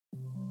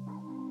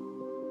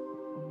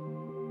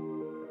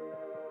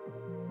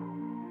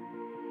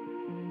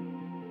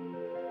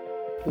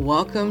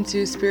Welcome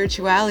to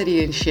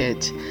Spirituality and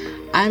Shit.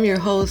 I'm your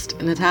host,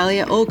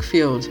 Natalia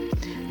Oakfield.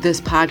 This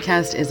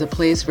podcast is a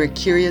place where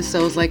curious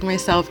souls like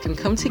myself can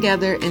come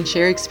together and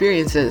share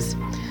experiences.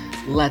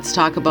 Let's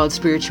talk about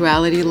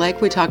spirituality like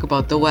we talk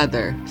about the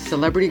weather,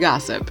 celebrity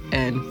gossip,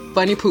 and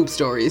funny poop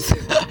stories.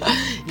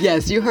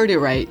 Yes, you heard it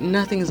right.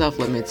 Nothing's off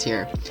limits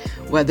here.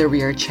 Whether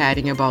we are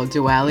chatting about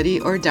duality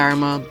or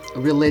dharma,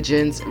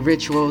 religions,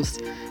 rituals,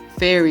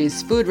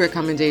 fairies, food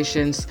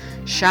recommendations,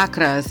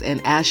 chakras,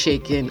 and ass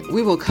shaking,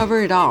 we will cover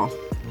it all.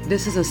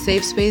 This is a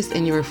safe space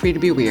and you are free to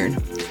be weird.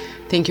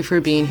 Thank you for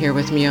being here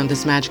with me on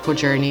this magical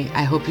journey.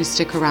 I hope you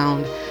stick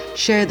around,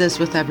 share this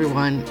with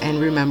everyone,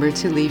 and remember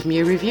to leave me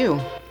a review.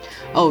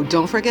 Oh,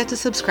 don't forget to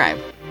subscribe.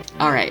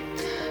 All right,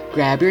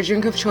 grab your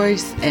drink of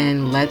choice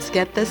and let's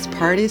get this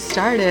party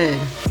started.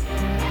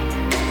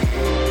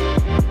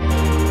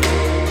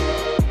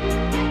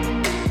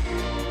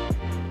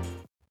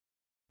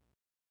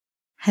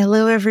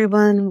 Hello,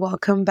 everyone.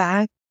 Welcome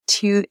back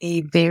to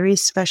a very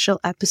special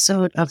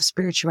episode of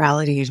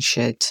Spirituality and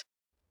Shit.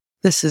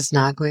 This is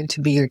not going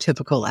to be your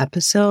typical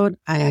episode.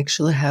 I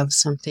actually have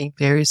something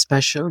very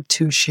special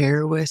to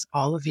share with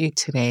all of you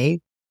today.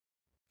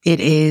 It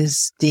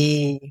is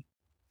the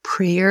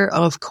prayer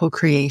of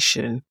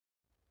co-creation.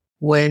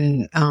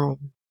 When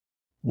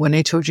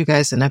I told you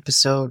guys in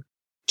episode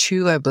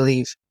 2, I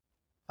believe,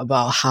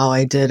 about how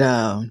I did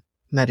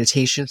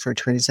meditation for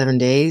 27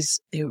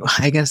 days.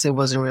 I guess it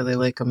wasn't really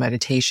like a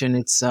meditation.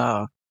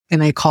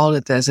 And I called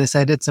it this. I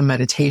said it's a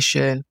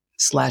meditation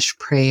 /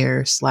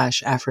 prayer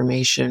 /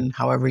 affirmation,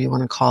 however you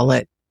want to call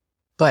it.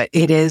 But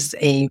it is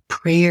a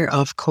prayer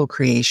of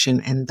co-creation.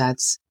 And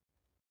that's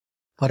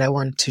what I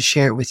want to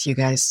share with you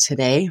guys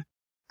today.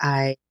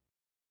 I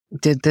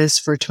did this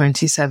for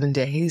 27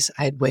 days.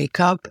 I'd wake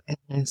up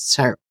and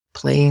start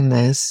playing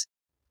this,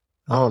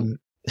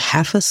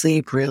 half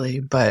asleep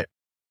really, but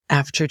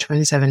after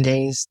 27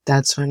 days,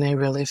 that's when I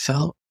really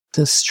felt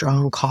the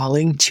strong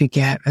calling to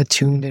get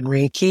attuned in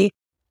Reiki.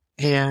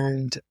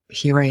 And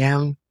here I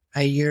am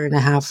a year and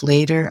a half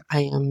later.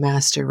 I am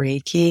Master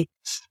Reiki.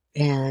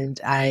 And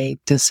I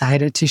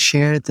decided to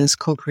share this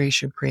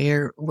co-creation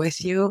prayer with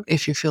you.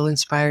 If you feel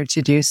inspired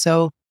to do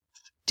so,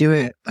 do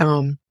it.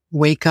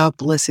 Wake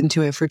up, listen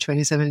to it for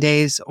 27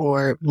 days,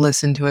 or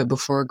listen to it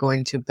before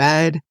going to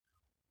bed.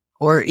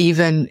 Or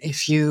even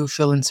if you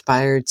feel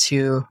inspired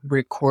to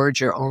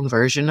record your own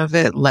version of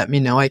it, let me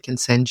know. I can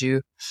send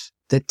you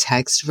the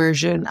text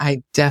version.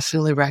 I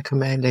definitely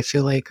recommend. I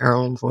feel like our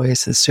own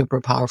voice is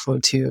super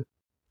powerful to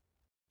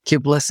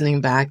keep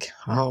listening back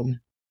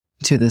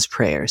to this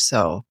prayer.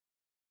 So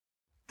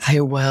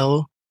I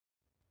will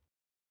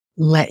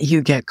let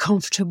you get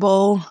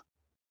comfortable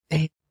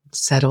and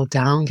settle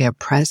down, get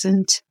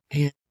present,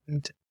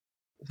 and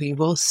we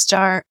will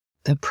start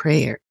the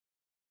prayer.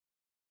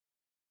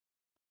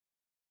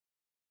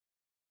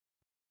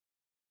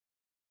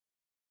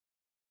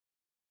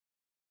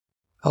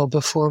 Oh,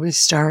 before we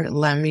start,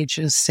 let me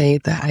just say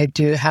that I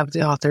do have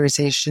the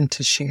authorization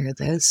to share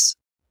this,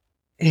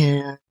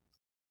 and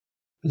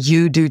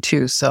you do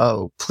too.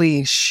 So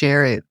please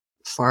share it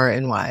far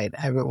and wide.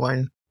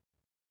 Everyone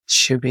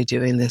should be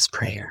doing this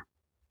prayer.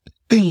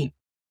 The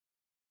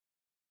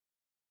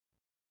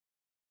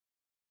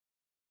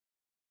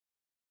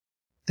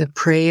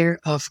prayer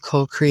of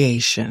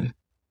co-creation.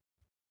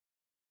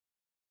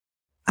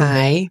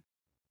 I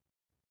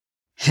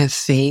have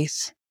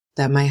faith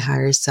that my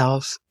higher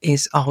self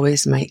is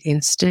always my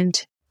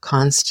instant,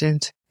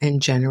 constant, and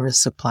generous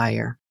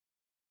supplier.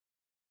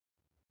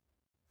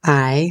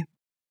 I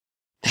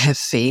have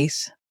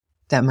faith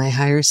that my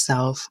higher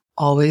self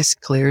always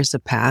clears the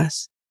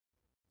path,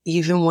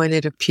 even when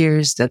it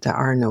appears that there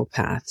are no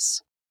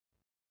paths.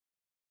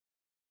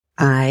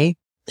 I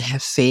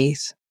have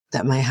faith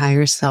that my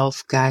higher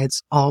self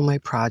guides all my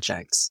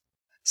projects,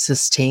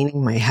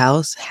 sustaining my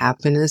health,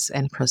 happiness,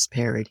 and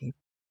prosperity.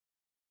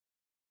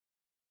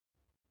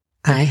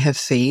 I have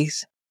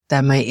faith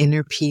that my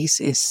inner peace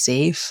is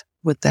safe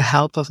with the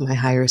help of my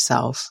higher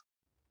self,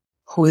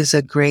 who is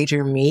a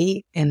greater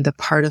me and the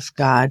part of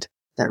God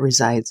that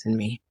resides in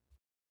me.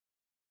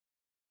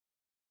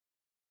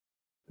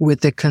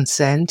 With the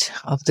consent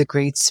of the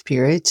Great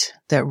Spirit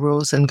that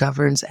rules and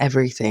governs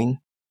everything,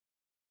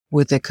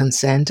 with the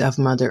consent of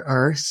Mother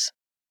Earth,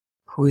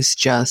 who is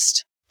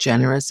just,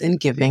 generous,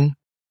 and giving,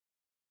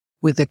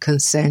 with the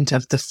consent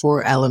of the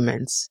 4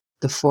 elements,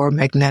 the 4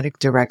 magnetic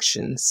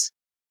directions,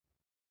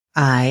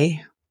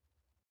 I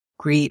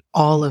greet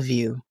all of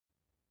you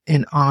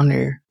and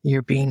honor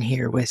your being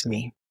here with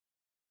me.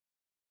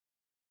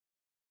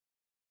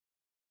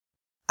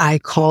 I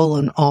call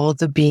on all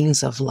the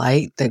beings of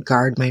light that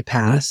guard my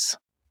path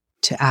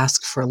to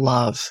ask for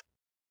love,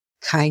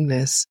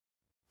 kindness,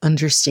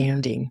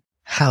 understanding,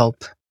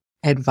 help,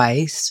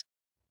 advice,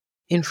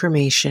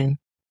 information,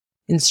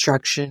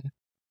 instruction,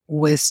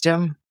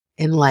 wisdom,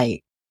 and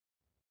light,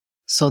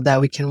 so that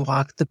we can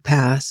walk the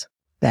path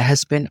that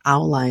has been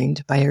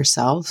outlined by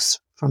ourselves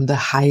from the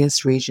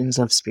highest regions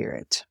of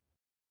spirit.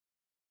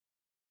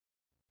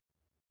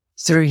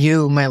 Through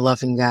you, my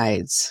loving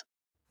guides,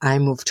 I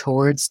move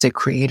towards the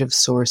creative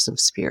source of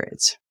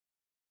spirit.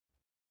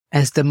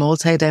 As the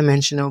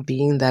multidimensional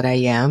being that I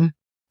am,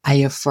 I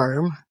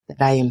affirm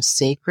that I am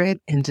sacred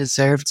and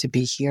deserve to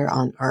be here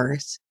on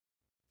earth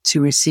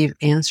to receive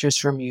answers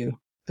from you,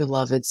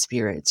 beloved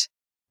spirit,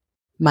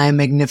 my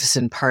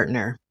magnificent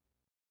partner.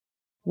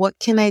 What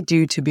can I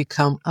do to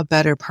become a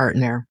better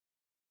partner?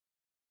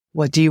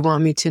 What do you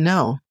want me to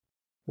know?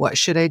 What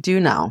should I do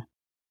now?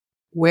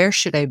 Where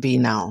should I be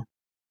now?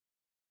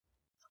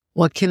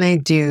 What can I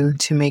do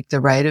to make the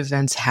right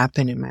events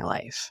happen in my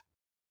life?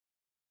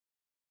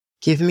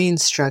 Give me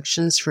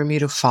instructions for me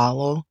to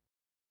follow.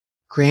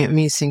 Grant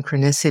me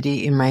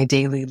synchronicity in my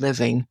daily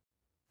living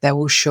that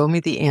will show me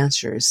the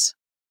answers,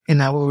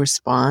 and I will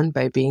respond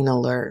by being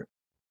alert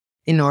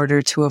in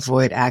order to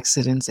avoid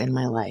accidents in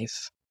my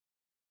life.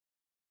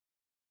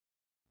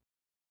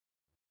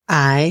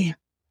 I,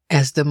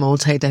 as the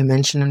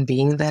multidimensional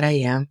being that I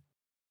am,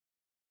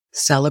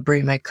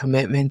 celebrate my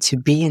commitment to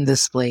be in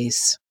this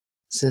place.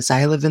 Since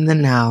I live in the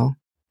now,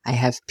 I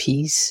have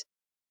peace,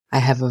 I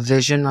have a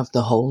vision of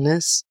the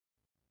wholeness,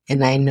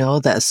 and I know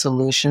that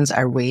solutions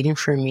are waiting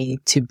for me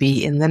to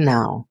be in the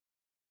now.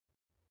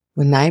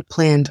 When I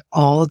planned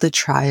all the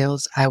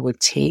trials I would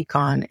take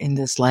on in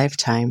this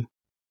lifetime,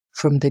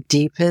 from the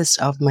deepest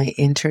of my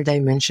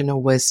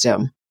interdimensional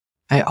wisdom,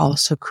 I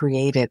also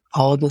created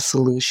all the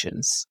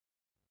solutions.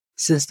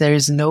 Since there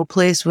is no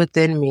place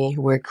within me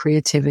where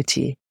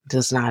creativity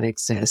does not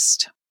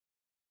exist.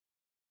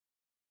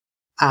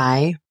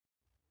 I,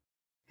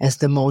 as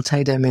the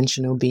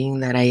multidimensional being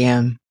that I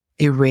am,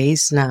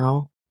 erase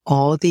now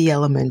all the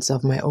elements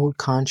of my old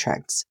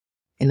contracts,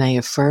 and I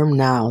affirm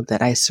now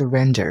that I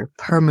surrender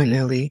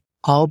permanently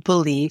all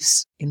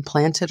beliefs,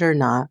 implanted or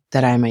not,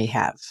 that I may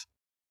have.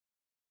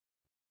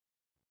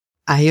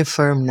 I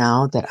affirm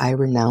now that I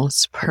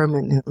renounce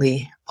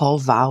permanently all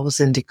vows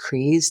and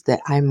decrees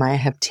that I might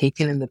have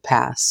taken in the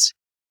past,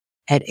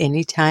 at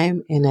any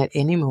time and at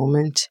any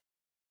moment,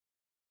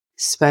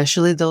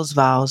 especially those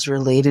vows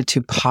related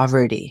to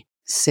poverty,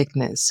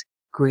 sickness,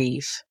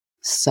 grief,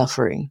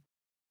 suffering,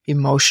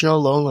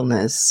 emotional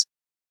loneliness,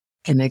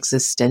 and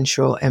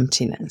existential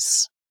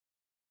emptiness.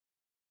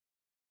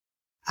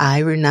 I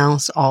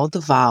renounce all the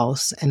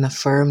vows and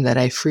affirm that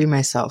I free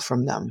myself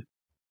from them,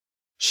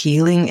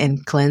 healing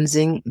and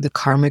cleansing the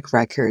karmic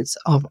records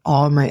of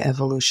all my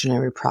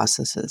evolutionary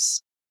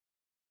processes.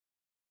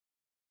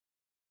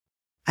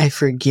 I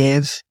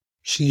forgive,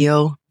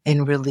 heal,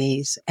 and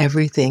release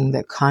everything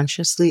that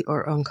consciously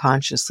or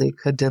unconsciously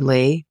could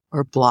delay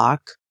or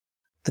block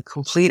the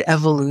complete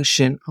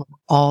evolution of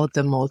all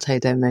the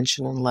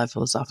multidimensional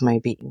levels of my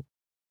being.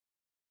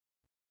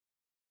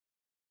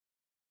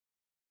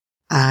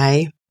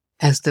 I,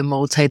 as the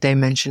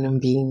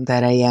multidimensional being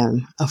that I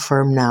am,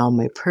 affirm now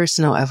my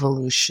personal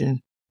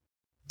evolution.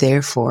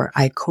 Therefore,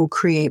 I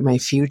co-create my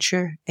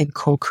future and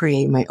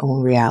co-create my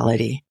own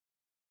reality.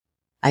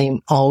 I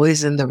am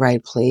always in the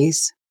right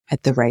place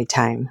at the right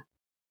time.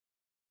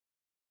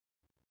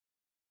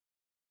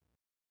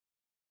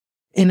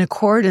 In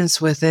accordance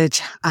with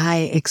it,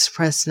 I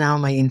express now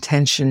my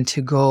intention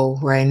to go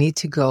where I need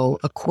to go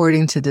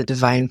according to the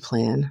divine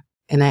plan.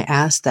 And I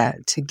ask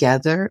that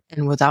together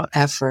and without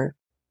effort,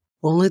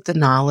 only the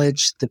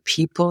knowledge, the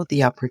people,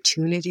 the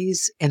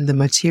opportunities, and the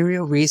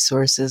material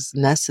resources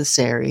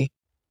necessary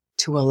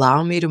to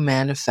allow me to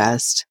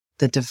manifest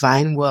the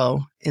divine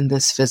will in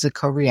this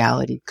physical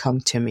reality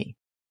come to me.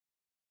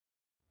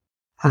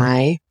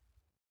 I,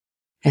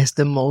 as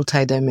the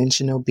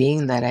multidimensional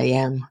being that I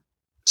am,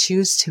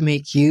 choose to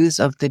make use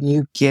of the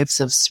new gifts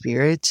of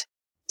spirit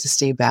to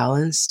stay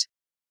balanced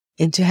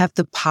and to have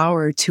the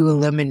power to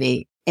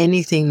eliminate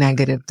anything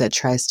negative that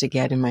tries to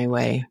get in my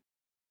way.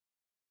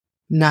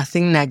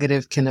 Nothing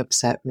negative can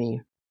upset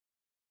me.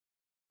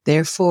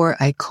 Therefore,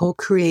 I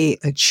co-create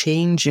a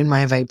change in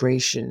my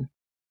vibration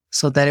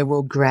so that it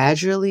will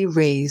gradually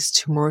raise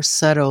to more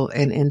subtle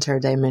and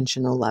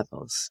interdimensional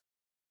levels.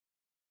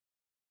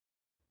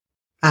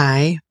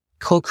 I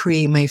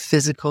co-create my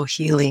physical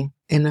healing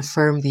and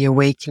affirm the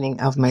awakening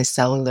of my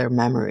cellular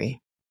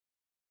memory.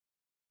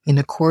 In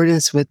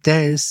accordance with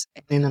this,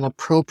 and in an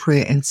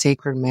appropriate and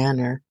sacred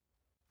manner,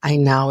 I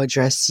now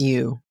address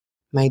you,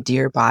 my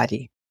dear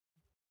body.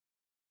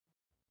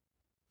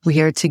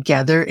 We are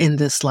together in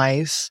this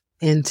life,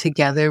 and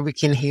together we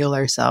can heal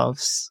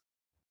ourselves.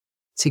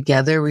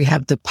 Together we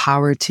have the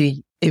power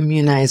to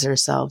immunize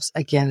ourselves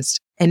against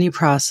any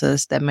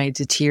process that might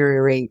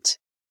deteriorate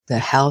the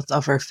health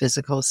of our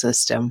physical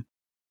system.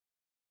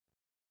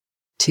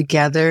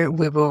 Together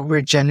we will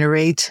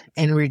regenerate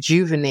and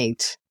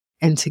rejuvenate,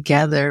 and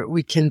together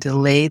we can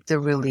delay the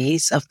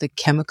release of the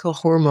chemical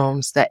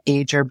hormones that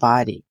age our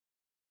body.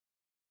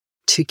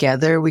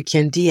 Together we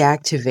can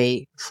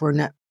deactivate for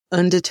an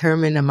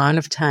undetermined amount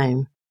of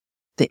time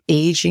the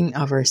aging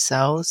of our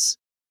cells,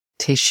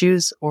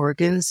 tissues,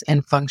 organs,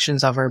 and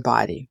functions of our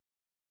body,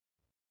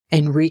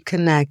 and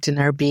reconnect in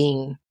our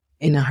being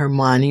in a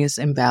harmonious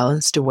and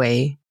balanced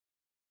way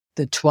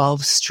the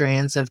 12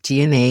 strands of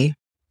DNA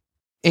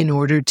in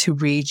order to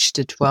reach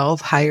the 12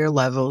 higher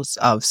levels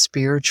of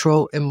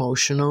spiritual,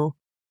 emotional,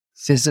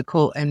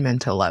 physical and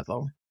mental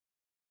level.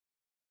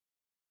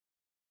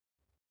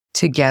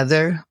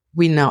 Together,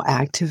 we now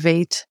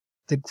activate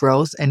the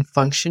growth and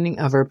functioning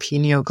of our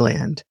pineal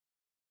gland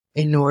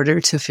in order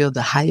to feel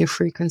the higher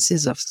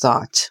frequencies of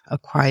thought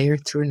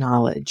acquired through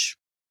knowledge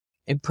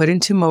and put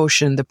into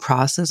motion the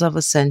process of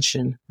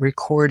ascension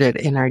recorded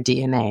in our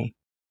DNA.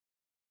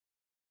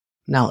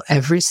 Now,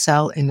 every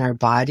cell in our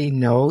body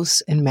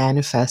knows and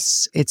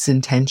manifests its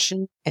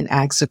intention and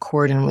acts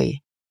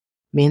accordingly,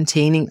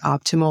 maintaining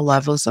optimal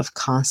levels of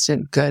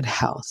constant good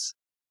health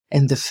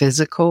and the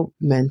physical,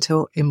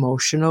 mental,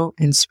 emotional,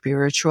 and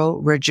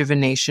spiritual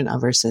rejuvenation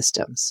of our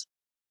systems.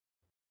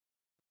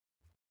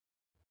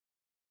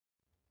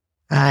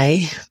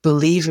 I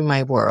believe in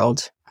my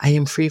world. I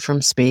am free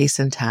from space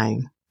and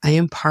time. I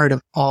am part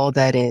of all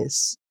that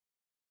is.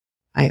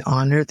 I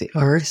honor the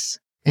earth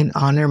and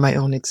honor my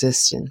own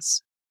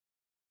existence.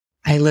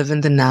 I live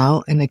in the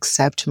now and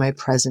accept my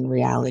present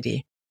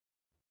reality.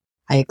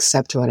 I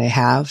accept what I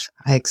have,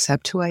 I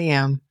accept who I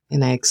am,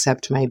 and I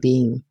accept my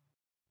being,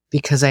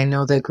 because I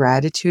know that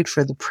gratitude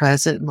for the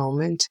present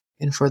moment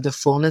and for the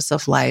fullness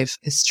of life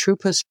is true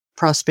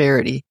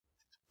prosperity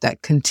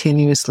that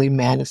continuously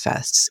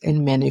manifests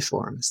in many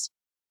forms.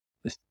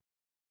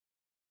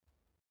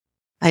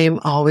 I am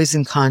always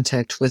in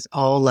contact with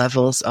all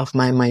levels of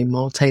my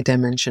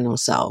multidimensional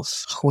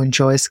self, who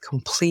enjoys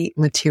complete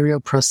material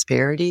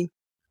prosperity,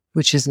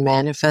 which is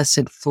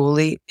manifested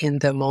fully in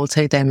the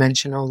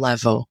multidimensional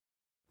level,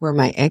 where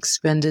my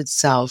expanded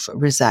self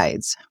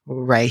resides,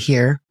 right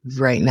here,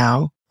 right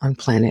now, on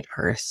planet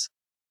Earth.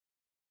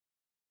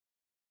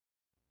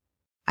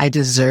 I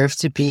deserve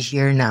to be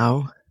here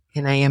now,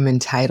 and I am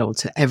entitled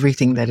to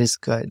everything that is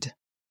good.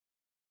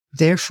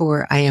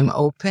 Therefore, I am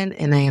open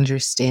and I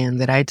understand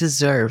that I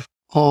deserve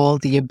all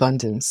the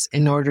abundance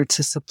in order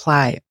to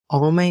supply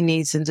all my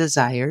needs and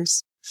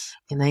desires,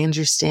 and I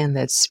understand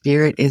that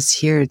Spirit is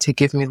here to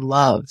give me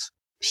love,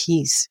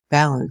 peace,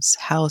 balance,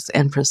 health,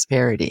 and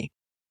prosperity.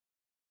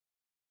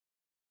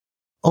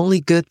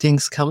 Only good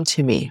things come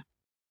to me.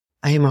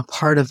 I am a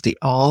part of the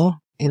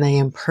all, and I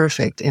am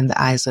perfect in the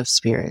eyes of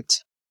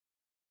Spirit.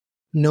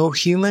 No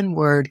human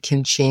word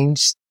can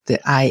change the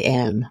I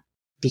am,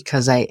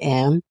 because I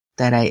am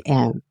that I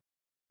am.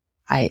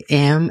 I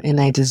am, and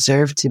I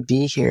deserve to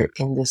be here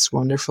in this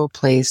wonderful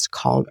place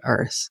called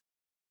Earth.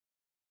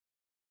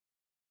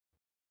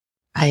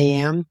 I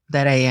am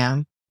that I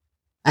am.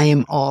 I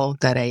am all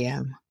that I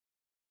am.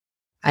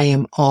 I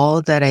am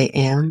all that I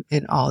am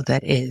and all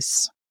that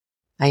is.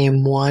 I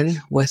am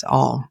one with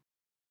all.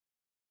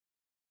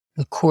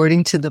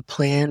 According to the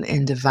plan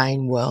and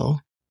divine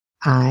will,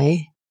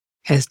 I,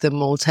 as the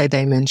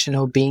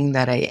multidimensional being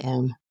that I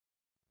am,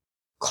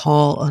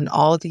 call on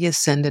all the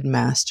ascended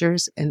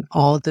masters and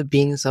all the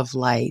beings of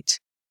light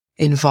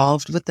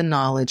involved with the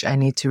knowledge I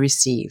need to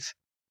receive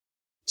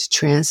to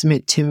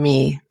transmit to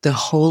me the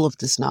whole of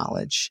this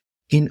knowledge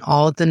in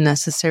all the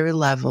necessary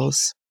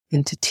levels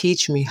and to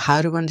teach me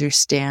how to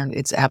understand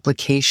its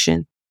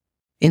application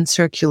in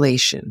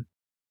circulation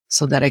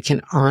so that I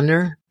can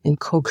honor and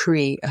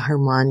co-create a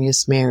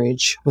harmonious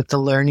marriage with the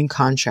learning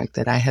contract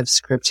that I have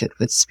scripted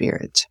with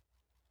Spirit.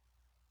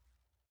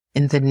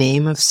 In the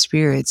name of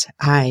Spirit,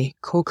 I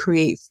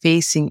co-create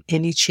facing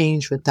any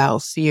change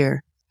without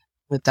fear,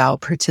 without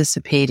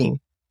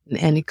participating in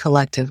any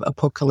collective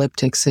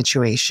apocalyptic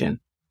situation.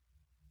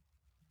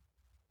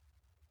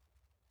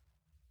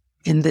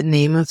 In the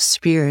name of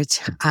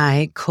Spirit,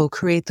 I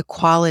co-create the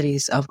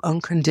qualities of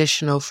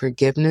unconditional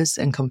forgiveness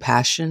and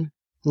compassion,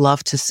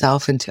 love to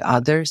self and to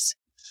others,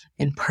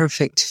 and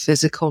perfect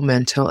physical,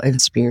 mental, and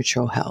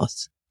spiritual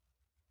health.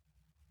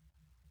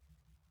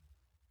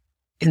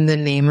 In the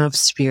name of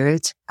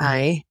Spirit,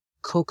 I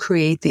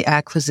co-create the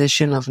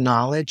acquisition of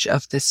knowledge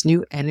of this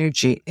new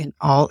energy in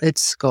all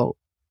its scope,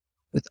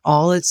 with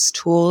all its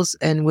tools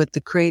and with the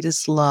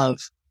greatest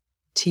love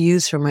to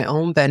use for my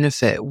own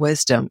benefit,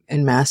 wisdom,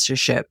 and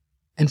mastership,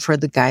 and for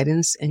the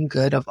guidance and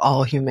good of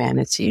all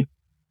humanity.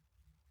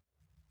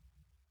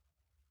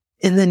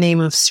 In the name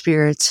of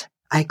Spirit,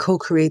 I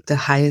co-create the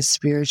highest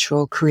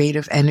spiritual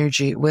creative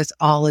energy with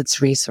all its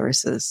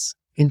resources,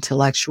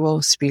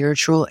 intellectual,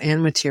 spiritual,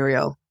 and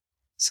material,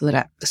 so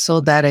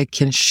that I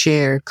can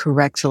share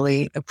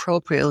correctly,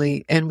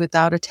 appropriately, and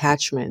without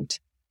attachment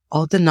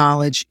all the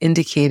knowledge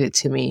indicated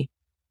to me,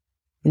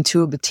 and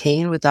to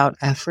obtain without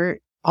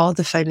effort all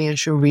the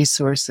financial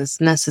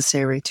resources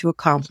necessary to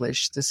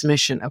accomplish this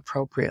mission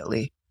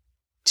appropriately,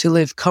 to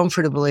live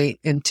comfortably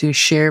and to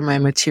share my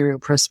material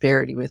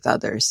prosperity with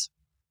others.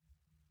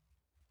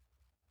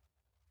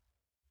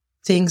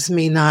 Things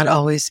may not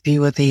always be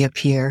what they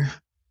appear.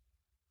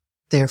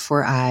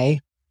 Therefore, I,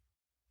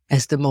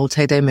 as the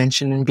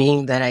multidimensional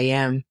being that I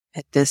am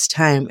at this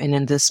time and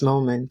in this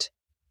moment,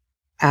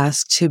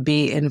 ask to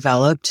be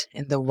enveloped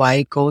in the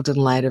white golden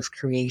light of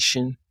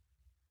creation,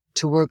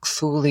 to work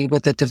fully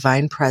with the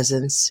divine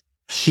presence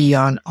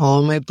beyond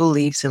all my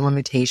beliefs and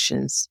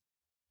limitations,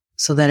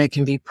 so that I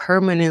can be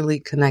permanently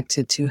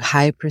connected to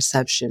high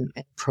perception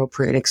and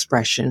appropriate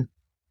expression,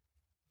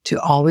 to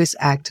always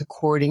act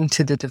according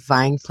to the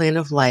divine plan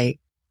of light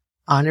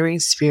honoring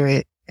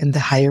spirit and the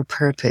higher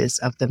purpose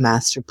of the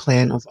master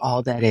plan of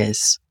all that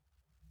is.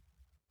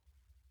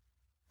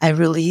 I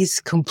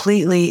release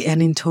completely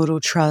and in total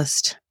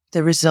trust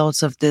the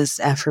results of this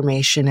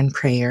affirmation and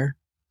prayer.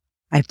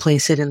 I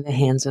place it in the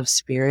hands of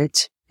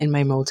spirit and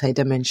my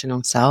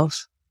multidimensional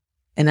self,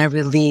 and I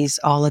release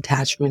all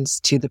attachments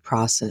to the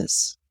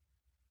process.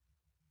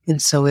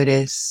 And so it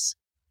is.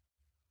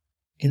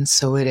 And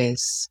so it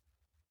is.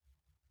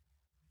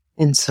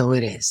 And so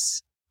it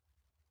is.